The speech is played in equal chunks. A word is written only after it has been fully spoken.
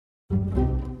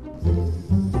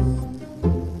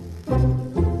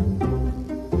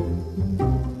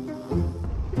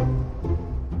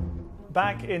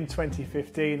Back in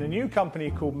 2015, a new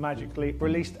company called Magic Leap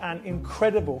released an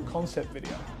incredible concept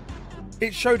video.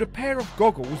 It showed a pair of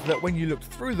goggles that, when you looked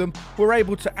through them, were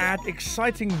able to add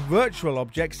exciting virtual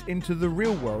objects into the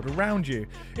real world around you.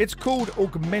 It's called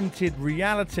augmented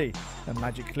reality, and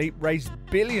Magic Leap raised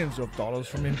billions of dollars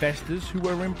from investors who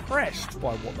were impressed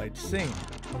by what they'd seen.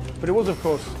 But it was, of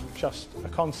course, just a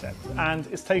concept, and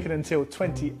it's taken until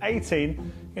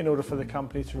 2018 in order for the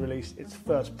company to release its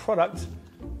first product,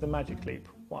 the Magic Leap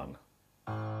 1.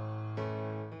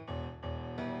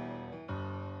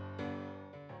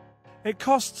 It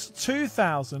costs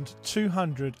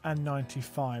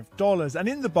 $2,295, and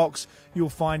in the box you'll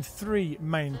find three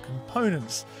main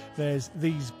components. There's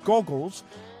these goggles,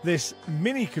 this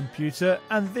mini computer,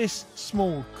 and this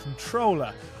small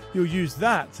controller. You'll use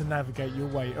that to navigate your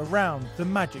way around the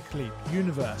Magic Leap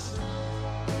universe.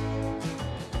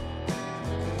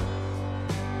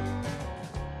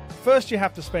 First, you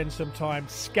have to spend some time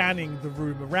scanning the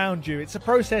room around you. It's a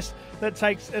process that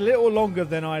takes a little longer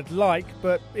than I'd like,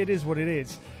 but it is what it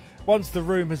is. Once the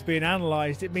room has been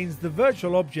analysed, it means the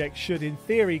virtual objects should, in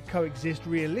theory, coexist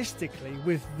realistically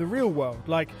with the real world,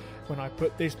 like when I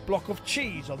put this block of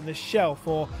cheese on this shelf,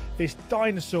 or this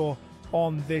dinosaur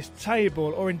on this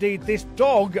table, or indeed this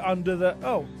dog under the...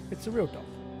 oh, it's a real dog.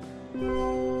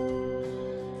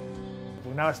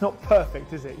 Now, it's not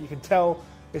perfect, is it? You can tell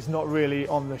it's not really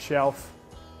on the shelf,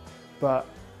 but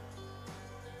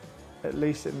at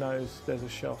least it knows there's a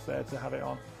shelf there to have it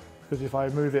on. Because if I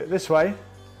move it this way,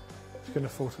 it's going to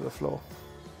fall to the floor.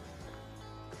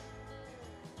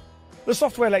 The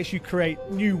software lets you create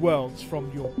new worlds from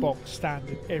your box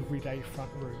standard everyday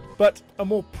front room. But a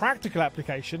more practical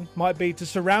application might be to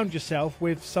surround yourself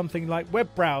with something like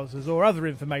web browsers or other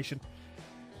information.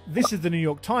 This is the New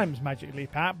York Times Magic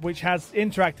Leap app, which has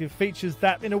interactive features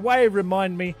that in a way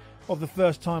remind me of the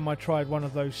first time I tried one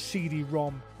of those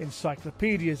CD-ROM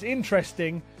encyclopedias.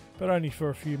 Interesting, but only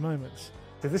for a few moments.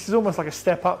 This is almost like a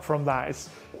step up from that. It's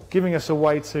giving us a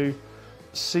way to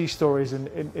see stories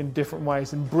in different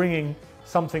ways and bringing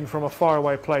something from a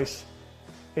faraway place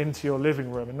into your living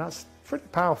room, and that's pretty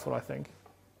powerful, I think.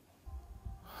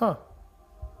 Huh.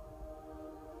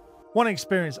 One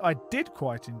experience I did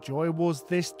quite enjoy was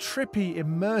this trippy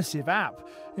immersive app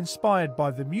inspired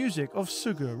by the music of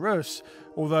Sigur Rós,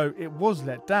 although it was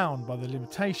let down by the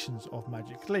limitations of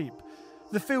Magic Leap.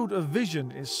 The field of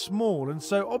vision is small, and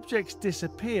so objects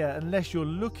disappear unless you're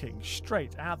looking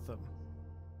straight at them.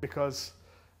 Because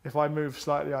if I move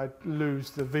slightly, I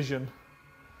lose the vision.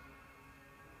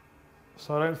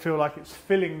 So I don't feel like it's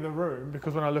filling the room,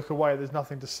 because when I look away there's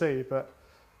nothing to see, but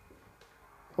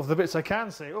of the bits I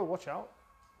can see, oh, watch out,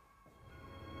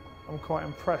 I'm quite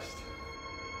impressed.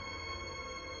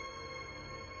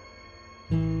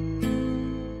 The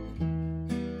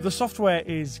software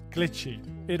is glitchy.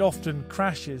 It often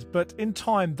crashes, but in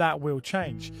time that will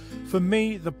change. For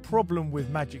me, the problem with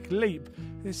Magic Leap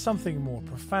is something more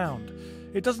profound.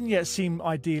 It doesn't yet seem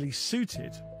ideally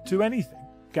suited to anything.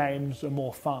 Games are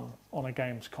more fun on a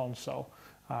games console.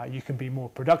 You can be more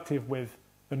productive with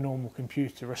a normal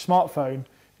computer. A smartphone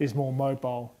is more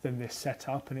mobile than this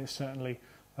setup, and it's certainly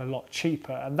a lot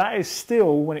cheaper. And that is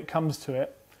still, when it comes to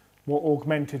it, what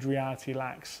augmented reality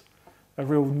lacks: a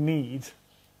real need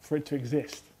for it to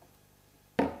exist.